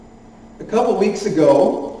A couple weeks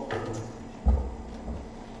ago,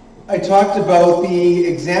 I talked about the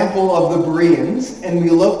example of the Bereans, and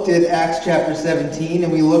we looked at Acts chapter 17,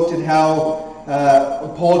 and we looked at how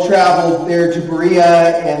Paul traveled there to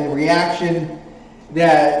Berea and the reaction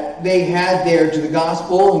that they had there to the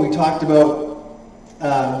gospel, and we talked about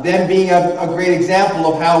them being a great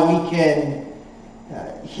example of how we can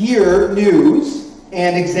hear news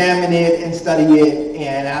and examine it and study it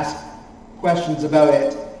and ask questions about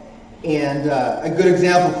it. And a good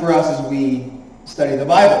example for us as we study the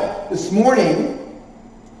Bible. This morning,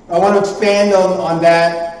 I want to expand on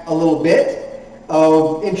that a little bit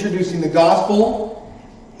of introducing the gospel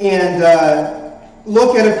and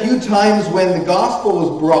look at a few times when the gospel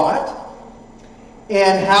was brought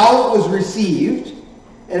and how it was received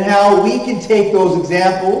and how we can take those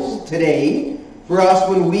examples today for us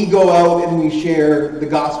when we go out and we share the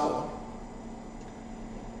gospel.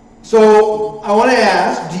 So I want to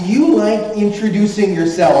ask, do you like introducing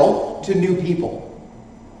yourself to new people?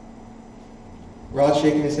 Rod's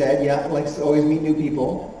shaking his head. Yeah, likes to always meet new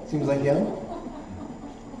people. Seems like him.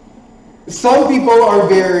 Some people are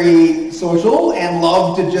very social and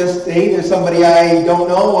love to just, hey, there's somebody I don't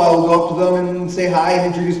know, I'll go up to them and say hi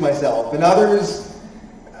and introduce myself. And others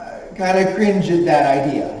kind of cringe at that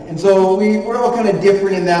idea. And so we're all kind of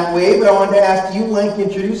different in that way, but I wanted to ask, do you like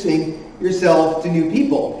introducing yourself to new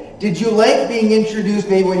people? Did you like being introduced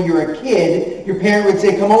maybe when you were a kid? Your parent would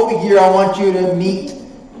say, come over here, I want you to meet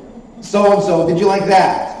so-and-so. Did you like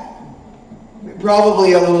that?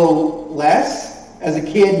 Probably a little less. As a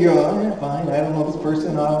kid, you're like, oh, yeah, fine, I don't know this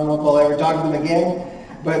person, I don't know if I'll ever talk to them again.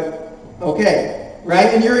 But, okay,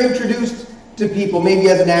 right? And you're introduced to people. Maybe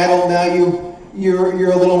as an adult now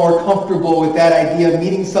you're a little more comfortable with that idea of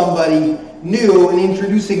meeting somebody new and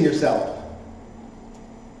introducing yourself.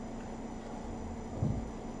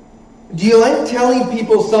 Do you like telling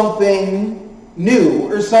people something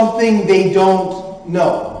new or something they don't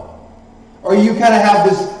know? Or you kind of have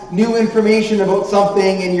this new information about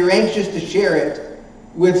something and you're anxious to share it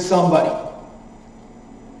with somebody?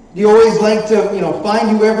 Do you always like to, find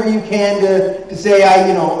whoever you can to say,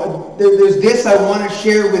 there's this I want to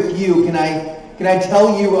share with you. Can I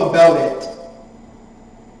tell you about it?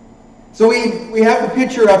 So we have the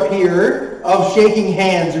picture up here of shaking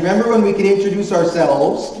hands. Remember when we could introduce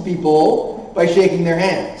ourselves to people by shaking their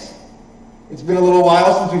hands? It's been a little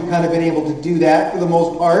while since we've kind of been able to do that for the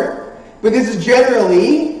most part. But this is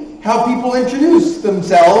generally how people introduce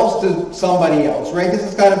themselves to somebody else, right? This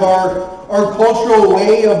is kind of our cultural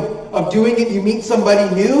way of doing it. You meet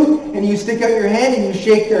somebody new and you stick out your hand and you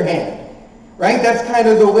shake their hand, right? That's kind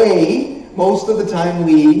of the way most of the time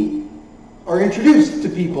we are introduced to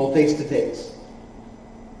people face to face.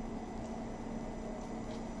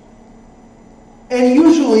 And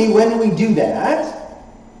usually when we do that,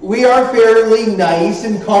 we are fairly nice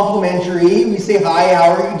and complimentary. We say, hi,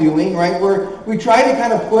 how are you doing, right? We try to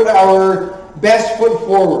kind of put our best foot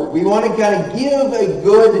forward. We want to kind of give a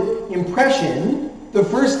good impression the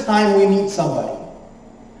first time we meet somebody.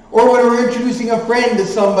 Or when we're introducing a friend to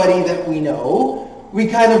somebody that we know, we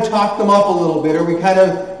kind of talk them up a little bit, or we kind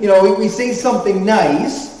of, we say something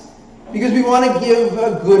nice because we want to give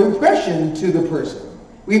a good impression to the person.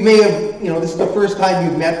 We may have, this is the first time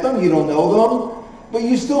you've met them, you don't know them, but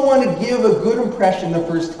you still want to give a good impression the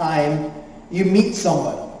first time you meet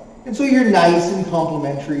somebody. And so you're nice and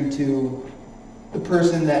complimentary to the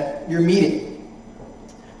person that you're meeting.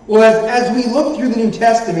 Well, as we look through the New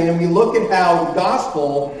Testament and we look at how the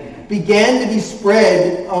gospel began to be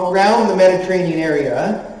spread around the Mediterranean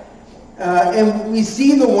area, and we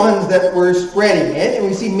see the ones that were spreading it, and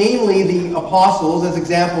we see mainly the apostles as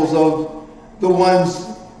examples of the ones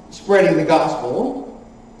spreading the gospel.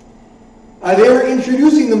 They were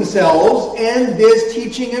introducing themselves and this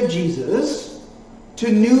teaching of Jesus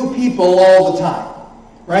to new people all the time.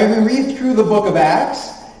 Right? We read through the book of Acts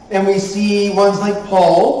and we see ones like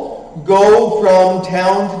Paul go from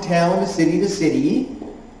town to town, to city,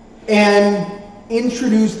 and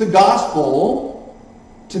introduce the gospel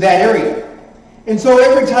to that area. And so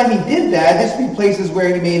every time he did that, this would be places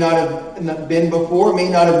where he may not have been before, may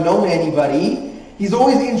not have known anybody. He's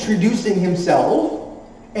always introducing himself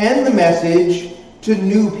and the message to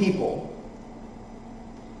new people.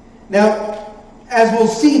 Now, as we'll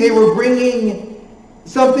see, they were bringing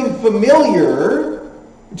something familiar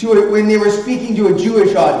to it when they were speaking to a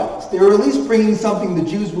Jewish audience. They were at least bringing something the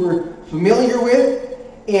Jews were familiar with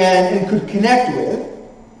and could connect with.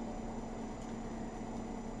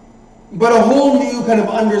 But a whole new kind of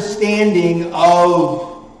understanding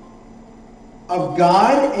of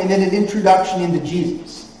God, and then an introduction into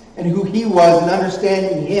Jesus and who he was, and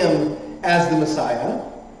understanding him as the Messiah.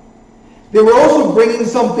 they were also bringing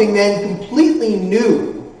something then completely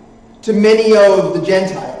new to many of the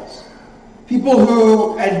Gentiles. People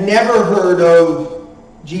who had never heard of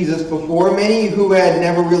Jesus before, many who had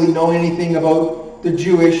never really known anything about the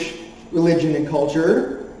Jewish religion and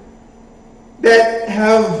culture, that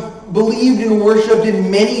have believed and worshipped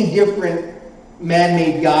in many different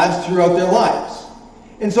man-made gods throughout their lives.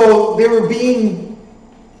 And so they were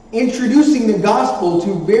introducing the gospel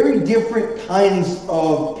to very different kinds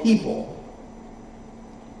of people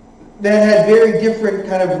that had very different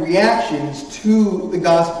kind of reactions to the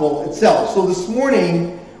gospel itself. So this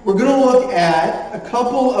morning, we're going to look at a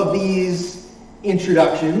couple of these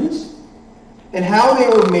introductions and how they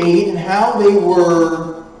were made and how they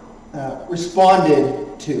were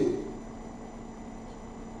responded to.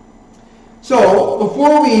 So,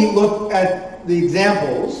 before we look at the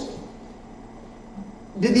examples,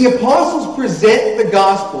 did the apostles present the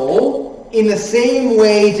gospel in the same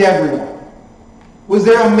way to everyone? Was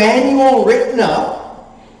there a manual written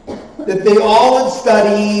up that they all had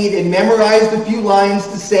studied and memorized a few lines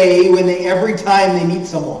to say every time they meet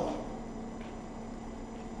someone?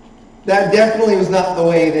 That definitely was not the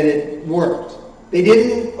way that it worked. They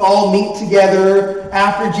didn't all meet together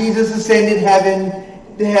after Jesus ascended to heaven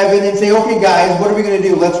and say, okay guys, what are we going to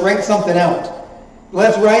do? Let's write something out.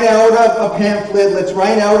 Let's write out a pamphlet. Let's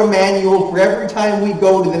write out a manual for every time we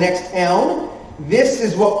go to the next town. This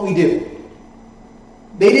is what we do.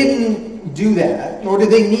 They didn't do that, nor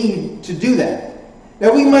did they need to do that.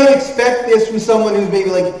 Now we might expect this from someone who's maybe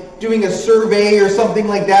like doing a survey or something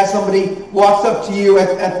like that. Somebody walks up to you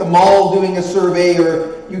at the mall doing a survey,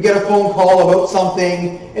 or you get a phone call about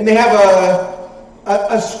something, and they have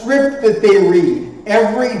a script that they read.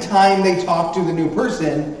 Every time they talk to the new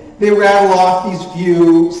person, they rattle off these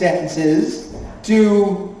few sentences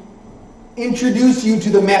to introduce you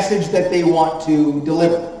to the message that they want to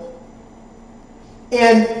deliver.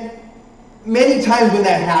 And many times when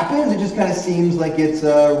that happens, it just kind of seems like it's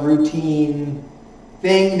a routine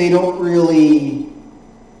thing. They don't really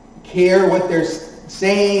care what they're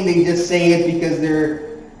saying. They just say it because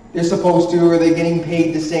they're supposed to, or they're getting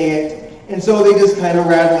paid to say it. And so they just kind of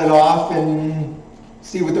rattle it off and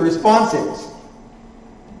see what the response is.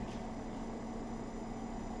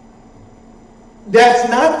 That's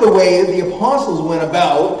not the way that the apostles went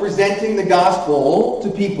about presenting the gospel to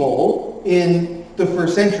people in the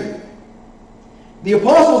first century. The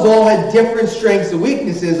apostles all had different strengths and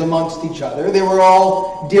weaknesses amongst each other. They were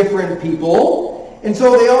all different people, and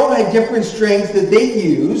so they all had different strengths that they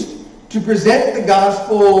used to present the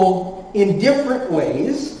gospel in different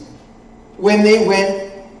ways when they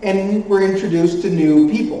went and were introduced to new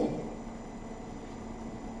people.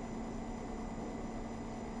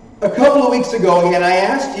 A couple of weeks ago, again, I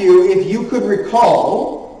asked you if you could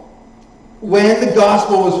recall when the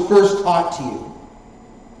gospel was first taught to you.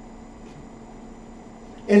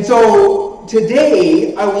 And so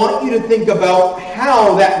today, I want you to think about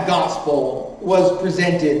how that gospel was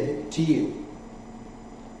presented to you.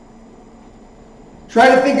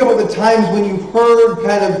 Try to think about the times when you've heard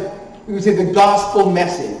we would say the gospel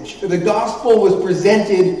message, or the gospel was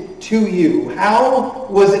presented to you. How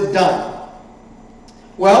was it done?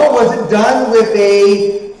 Well, was it done with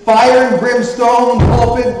a fire and brimstone,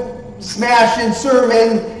 pulpit smashing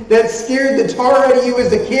sermon that scared the tar out of you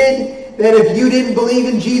as a kid, that if you didn't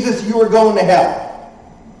believe in Jesus, you were going to hell?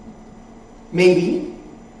 Maybe.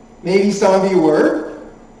 Maybe some of you were.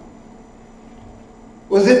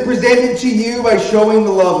 Was it presented to you by showing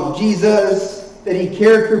the love of Jesus, that he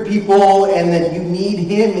cared for people and that you need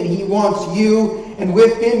him and he wants you, and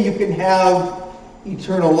with him you can have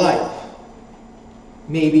eternal life?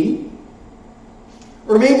 Maybe.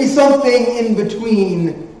 Or maybe something in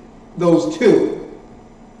between those two.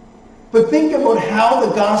 But think about how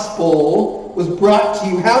the gospel was brought to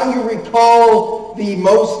you, how you recall the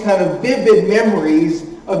most kind of vivid memories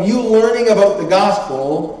of you learning about the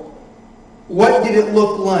gospel. What did it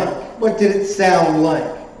look like? What did it sound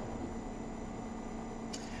like?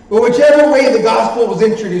 But whichever way the gospel was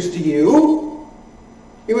introduced to you,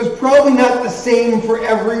 it was probably not the same for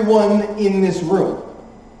everyone in this room.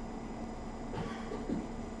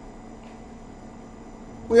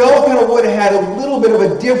 We all kind of would have had a little bit of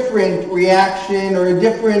a different reaction or a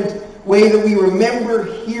different way that we remember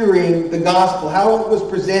hearing the gospel, how it was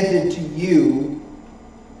presented to you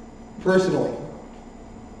personally.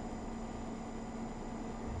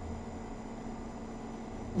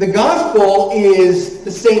 The gospel is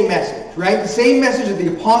the same message, right? The same message that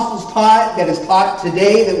the apostles taught, that is taught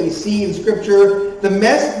today, that we see in Scripture.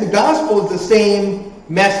 The gospel is the same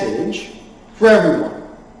message for everyone.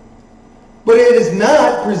 but it is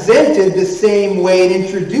not presented the same way and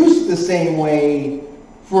introduced the same way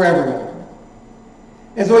for everyone.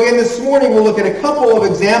 And so again, this morning we'll look at a couple of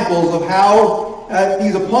examples of how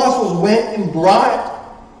these apostles went and brought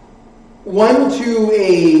one to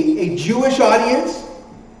a Jewish audience,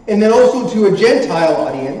 and then also to a Gentile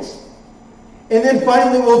audience. And then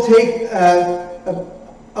finally we'll take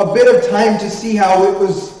a bit of time to see how it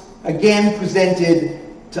was again presented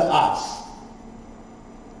to us.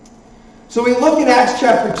 So we look at Acts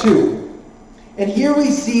chapter 2, and here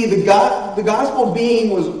we see the gospel the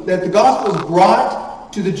gospel was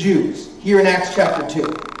brought to the Jews, here in Acts chapter 2.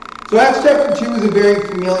 So Acts chapter 2 is a very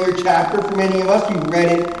familiar chapter for many of us. We've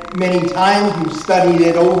read it many times, we've studied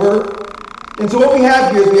it over. And so what we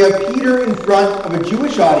have here is we have Peter in front of a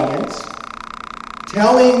Jewish audience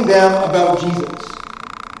telling them about Jesus.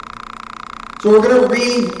 So we're going to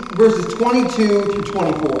read verses 22 through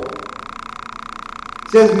 24.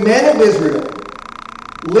 It says, "Men of Israel,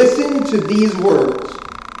 listen to these words.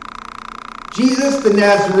 Jesus the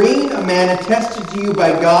Nazarene, a man attested to you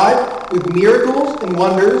by God with miracles and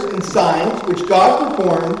wonders and signs which God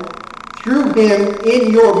performed through him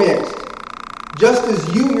in your midst, just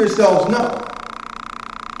as you yourselves know.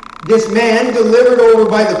 This man, delivered over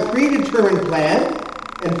by the predetermined plan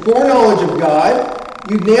and foreknowledge of God,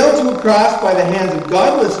 you nailed to a cross by the hands of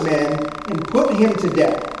godless men and put him to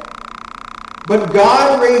death. But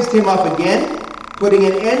God raised him up again, putting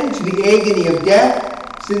an end to the agony of death,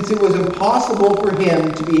 since it was impossible for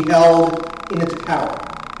him to be held in its power."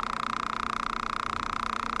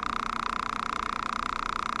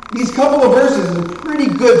 These couple of verses is a pretty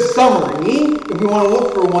good summary, if we want to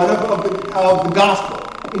look for one, of the gospel.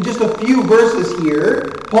 In just a few verses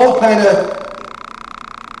here, Paul kind of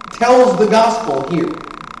tells the gospel here.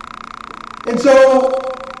 And so,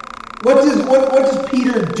 what does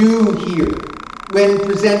Peter do here when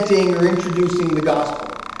presenting or introducing the gospel?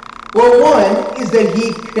 Well, one is that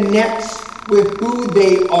he connects with who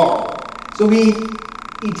they are. So he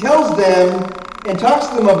tells them and talks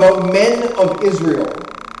to them about men of Israel.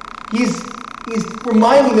 He's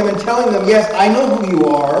reminding them and telling them, yes, I know who you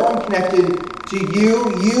are. I'm connected to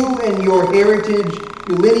you and your heritage,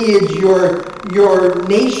 your lineage, your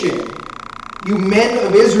nation, you men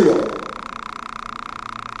of Israel.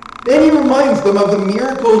 Then he reminds them of the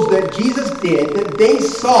miracles that Jesus did that they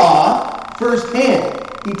saw firsthand.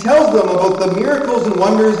 He tells them about the miracles and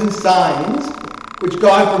wonders and signs which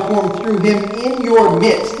God performed through him in your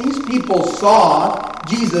midst. These people saw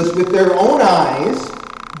Jesus with their own eyes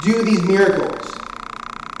do these miracles.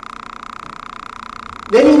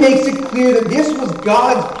 Then he makes it clear that this was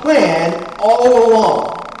God's plan all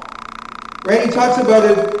along. Right? He talks about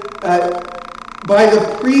it by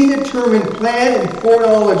the predetermined plan and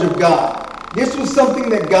foreknowledge of God. This was something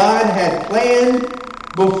that God had planned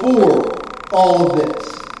before all of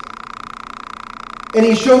this. And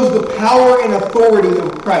he shows the power and authority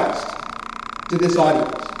of Christ to this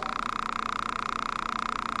audience.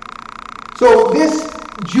 So this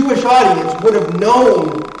Jewish audience would have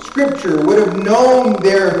known Scripture, would have known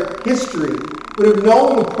their history, would have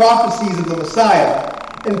known the prophecies of the Messiah.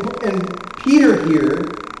 And Peter here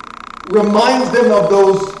reminds them of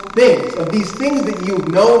those things, of these things that you've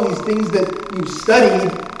known, these things that you've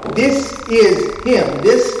studied. This is him.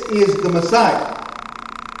 This is the Messiah.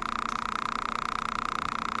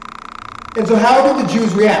 And so how did the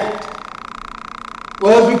Jews react?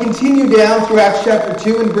 Well, as we continue down through Acts chapter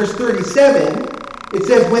 2 and verse 37, it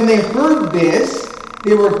says, when they heard this,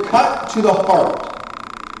 they were cut to the heart.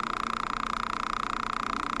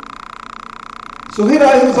 So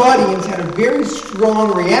his audience had a very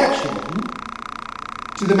strong reaction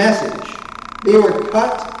to the message. They were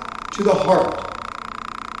cut to the heart.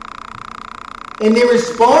 And they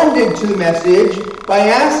responded to the message by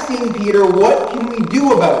asking Peter, what can we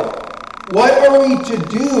do about it? What are we to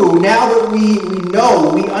do now that we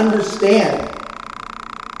know, we understand?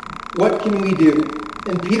 What can we do?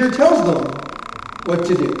 And Peter tells them what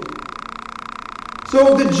to do.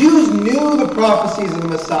 So the Jews knew the prophecies of the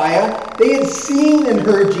Messiah. They had seen and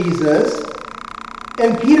heard Jesus.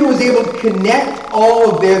 And Peter was able to connect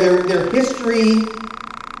all of their history,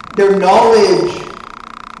 their knowledge,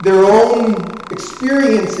 their own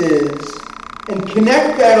experiences, and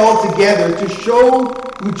connect that all together to show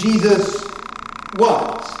who Jesus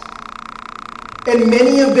was. And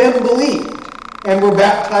many of them believed and were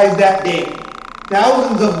baptized that day.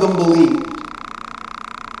 Thousands of them believed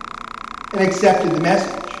and accepted the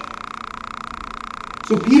message.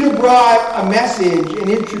 So Peter brought a message and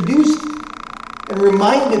introduced and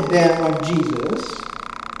reminded them of Jesus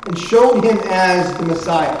and showed him as the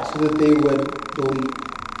Messiah so that they would believe.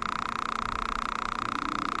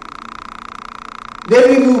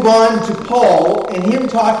 move on to Paul and him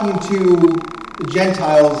talking to the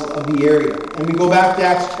Gentiles of the area. And we go back to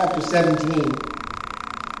Acts chapter 17.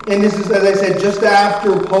 And this is, as I said, just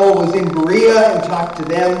after Paul was in Berea and talked to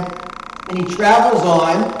them. And he travels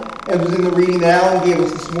on, as was in the reading that Alan gave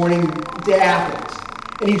us this morning, to Athens.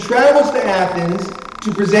 And he travels to Athens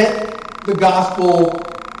to present the gospel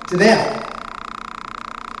to them.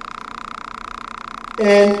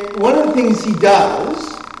 And one of the things he does,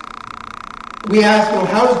 we ask,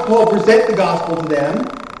 how does Paul present the gospel to them?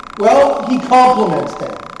 Well, he compliments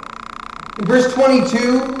them. In verse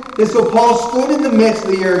 22, so Paul stood in the midst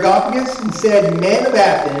of the Areopagus and said, "Men of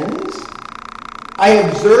Athens, I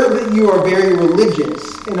observe that you are very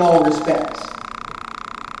religious in all respects."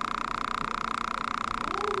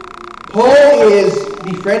 Paul is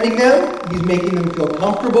befriending them, he's making them feel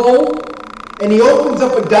comfortable, and he opens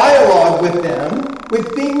up a dialogue with them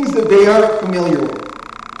with things that they aren't familiar with.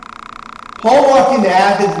 Paul walked into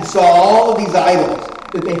Athens and saw all of these idols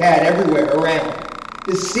that they had everywhere around.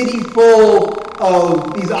 This city full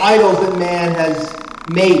of these idols that man has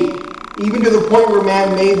made, even to the point where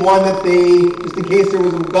man made one that they, just in case there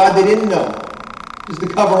was a God they didn't know, just to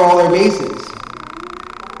cover all their bases.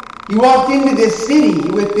 He walked into this city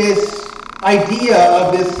with this idea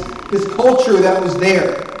of this culture that was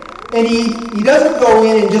there. And he doesn't go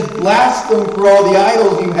in and just blast them for all the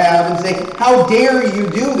idols you have and say, "How dare you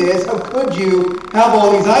do this? How could you have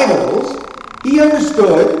all these idols?" He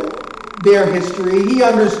understood their history. He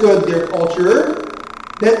understood their culture,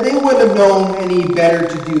 that they wouldn't have known any better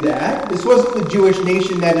to do that. This wasn't the Jewish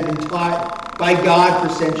nation that had been taught by God for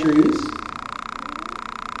centuries.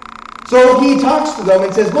 So he talks to them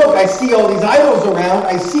and says, "Look, I see all these idols around.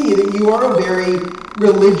 I see that you are a very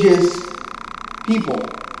religious people.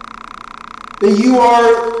 That you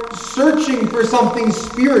are searching for something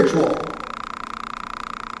spiritual.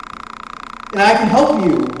 And I can help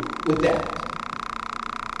you with that."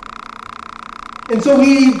 And so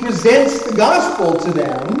he presents the gospel to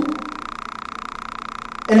them.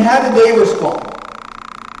 And how did they respond?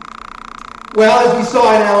 Well, as we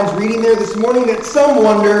saw in Alan's reading there this morning, that some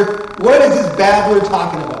wonder, what is this babbler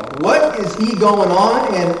talking about? What is he going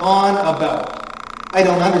on and on about? I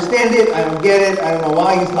don't understand it. I don't get it. I don't know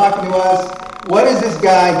why he's talking to us. What is this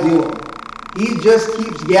guy doing? He just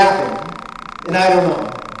keeps yapping, and I don't know.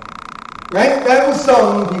 Right? That was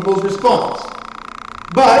some people's response.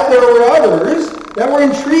 But there were others that were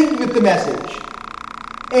intrigued with the message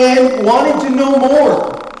and wanted to know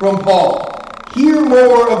more from Paul, hear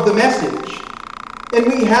more of the message. And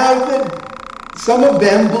we have that some of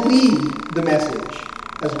them believed the message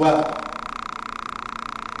as well.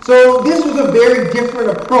 So this was a very different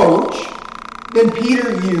approach than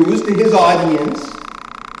Peter used to his audience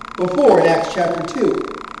before in Acts chapter 2.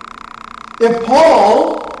 If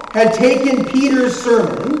Paul had taken Peter's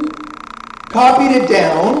sermon, copied it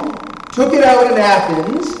down, took it out in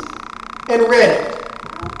Athens, and read it,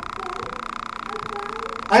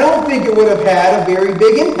 I don't think it would have had a very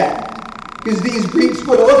big impact. Because these Greeks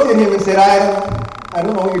would have looked at him and said, I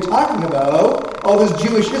don't know what you're talking about. All this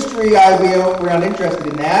Jewish history, we're not interested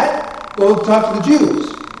in that. Go talk to the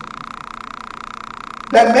Jews.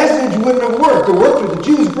 That message wouldn't have worked. It worked with the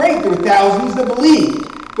Jews, great. There were thousands that believed.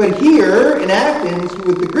 But here in Athens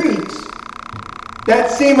with the Greeks,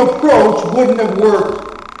 that same approach wouldn't have worked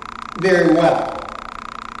very well.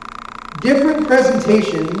 Different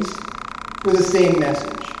presentations for the same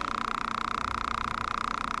message.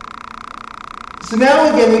 So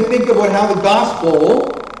now again we think about how the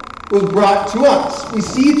gospel was brought to us. We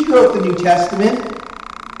see throughout the New Testament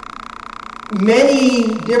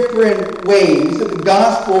many different ways that the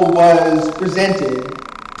gospel was presented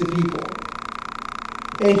to people.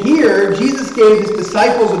 And here, Jesus gave his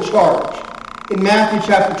disciples a charge in Matthew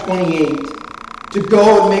chapter 28 to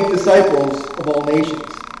go and make disciples of all nations.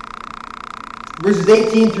 Verses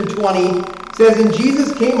 18 through 20 says, "And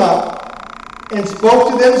Jesus came up and spoke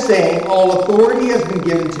to them, saying, All authority has been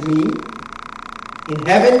given to me in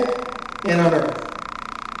heaven and on earth.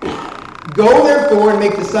 Go therefore and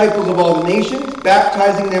make disciples of all the nations,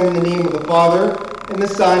 baptizing them in the name of the Father, and the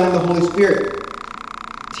Son, and the Holy Spirit,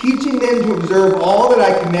 teaching them to observe all that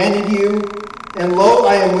I commanded you, and lo,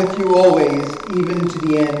 I am with you always, even to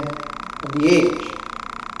the end of the age."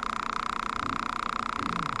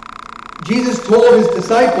 Jesus told his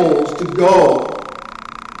disciples to go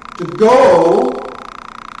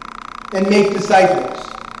and make disciples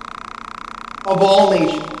of all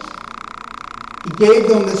nations. He gave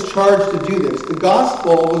them this charge to do this. The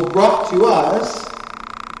gospel was brought to us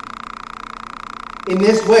in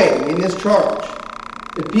this way, in this charge.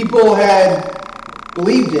 That people had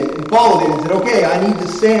believed it and followed it and said, okay, I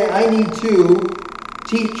need to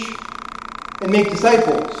teach, and make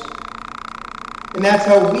disciples. And that's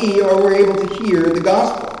how we're able to hear the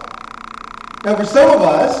gospel. Now for some of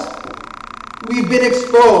us, we've been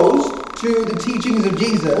exposed to the teachings of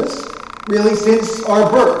Jesus really since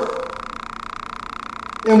our birth.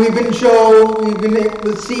 And we've been able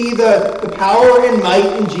to see the power and might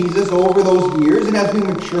in Jesus over those years. And as we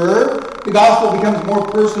mature, the gospel becomes more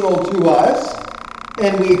personal to us,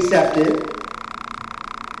 and we accept it.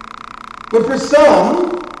 But for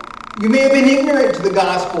some, you may have been ignorant to the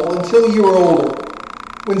gospel until you were older,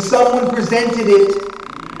 when someone presented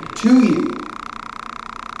it to you.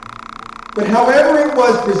 But however it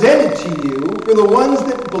was presented to you, for the ones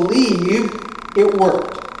that believe, it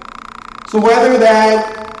worked. So whether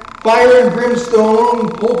that fire and brimstone,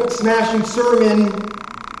 pulpit-smashing sermon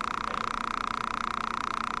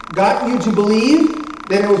got you to believe,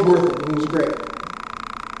 then it was worth it. It was great.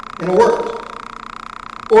 And it worked.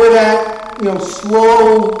 Or that,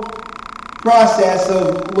 slow process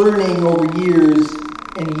of learning over years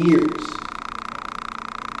and years.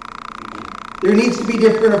 There needs to be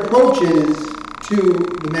different approaches to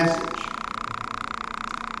the message.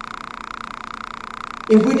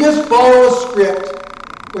 If we just follow a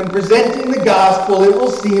script, when presenting the gospel, it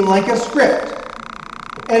will seem like a script.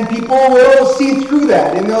 And people will see through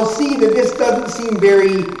that, and they'll see that this doesn't seem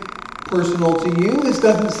very personal to you. This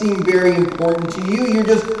doesn't seem very important to you. You're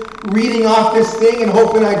just reading off this thing and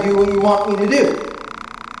hoping I do what you want me to do.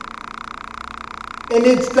 And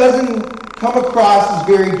it doesn't come across as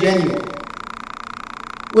very genuine.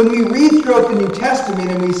 When we read throughout the New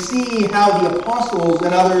Testament and we see how the apostles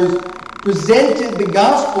and others presented the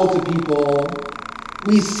gospel to people,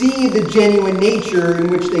 we see the genuine nature in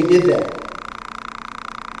which they did that.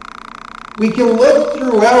 We can look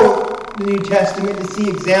throughout the New Testament to see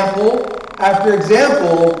example after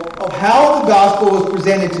example of how the gospel was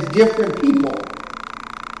presented to different people.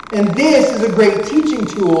 And this is a great teaching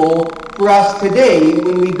tool for us today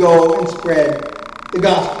when we go and spread the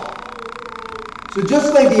gospel. So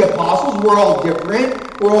just like the apostles, we're all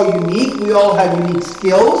different, we're all unique, we all have unique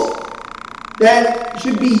skills that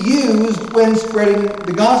should be used when spreading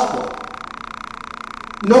the gospel.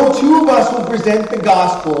 No two of us will present the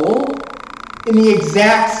gospel in the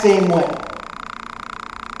exact same way.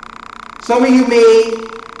 Some of you may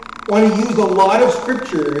want to use a lot of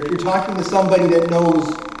scripture if you're talking to somebody that knows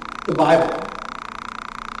the Bible.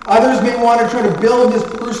 Others may want to try to build this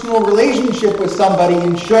personal relationship with somebody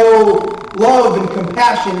and show love and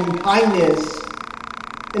compassion and kindness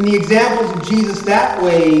and the examples of Jesus that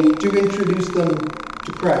way to introduce them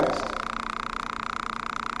to Christ.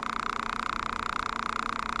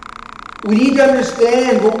 We need to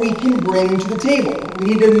understand what we can bring to the table.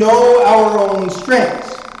 We need to know our own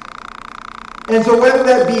strengths. And so whether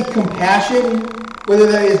that be compassion, whether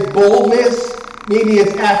that is boldness, maybe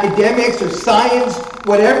it's academics or science,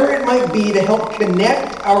 whatever it might be to help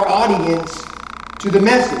connect our audience to the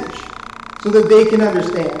message so that they can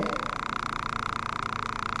understand.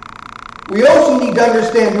 We also need to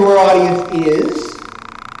understand who our audience is,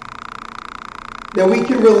 that we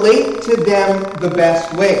can relate to them the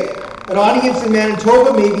best way. An audience in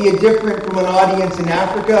Manitoba may be different from an audience in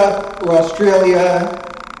Africa or Australia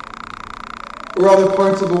or other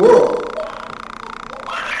parts of the world.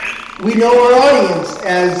 We know our audience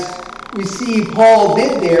as we see Paul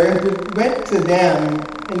did there and went to them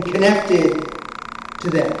and connected to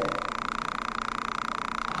them.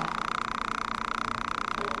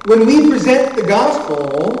 When we present the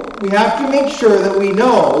gospel, we have to make sure that we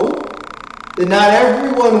know that not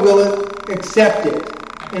everyone will accept it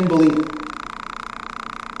and believe it.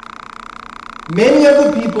 Many of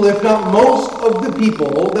the people, if not most of the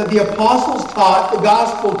people that the apostles taught the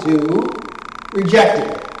gospel to, rejected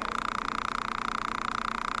it.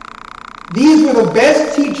 These were the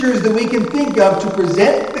best teachers that we can think of to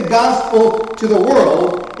present the gospel to the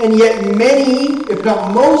world, and yet many, if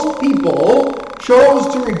not most people, chose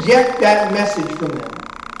to reject that message from them.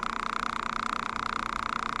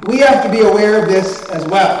 We have to be aware of this as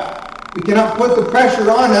well. We cannot put the pressure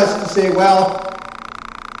on us to say, well,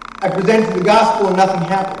 I presented the gospel and nothing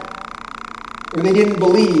happened. Or they didn't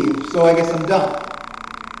believe, so I guess I'm done.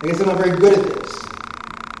 I guess I'm not very good at this.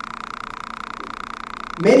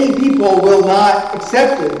 Many people will not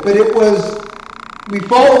accept it, but we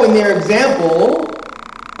follow in their example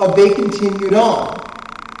of they continued on.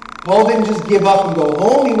 Paul didn't just give up and go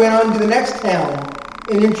home. He went on to the next town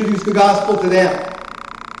and introduced the gospel to them.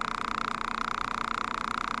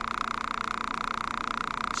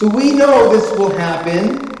 So we know this will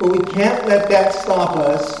happen, but we can't let that stop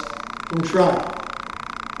us from trying.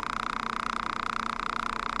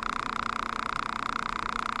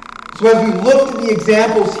 So as we looked at the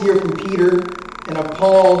examples here from Peter and of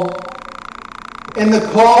Paul, and the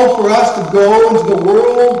call for us to go into the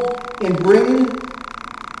world and bring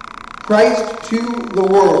Christ to the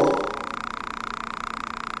world,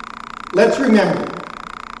 let's remember,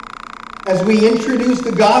 as we introduce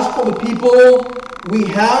the gospel to people, we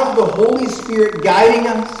have the Holy Spirit guiding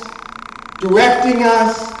us, directing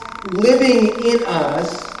us, living in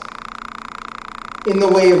us in the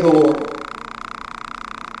way of the Lord.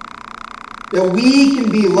 That we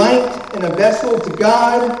can be light and a vessel to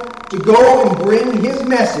God to go and bring His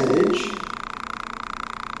message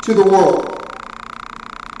to the world.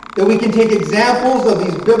 That we can take examples of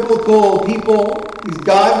these biblical people, these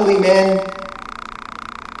godly men,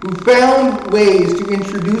 who found ways to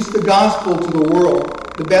introduce the gospel to the world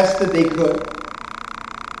the best that they could.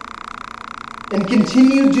 And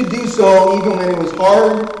continued to do so even when it was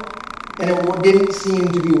hard and it didn't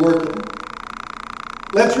seem to be working.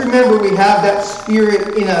 Let's remember we have that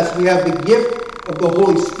Spirit in us. We have the gift of the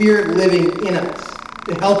Holy Spirit living in us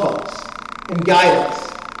to help us and guide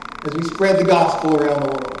us as we spread the gospel around the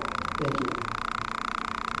world. Thank you.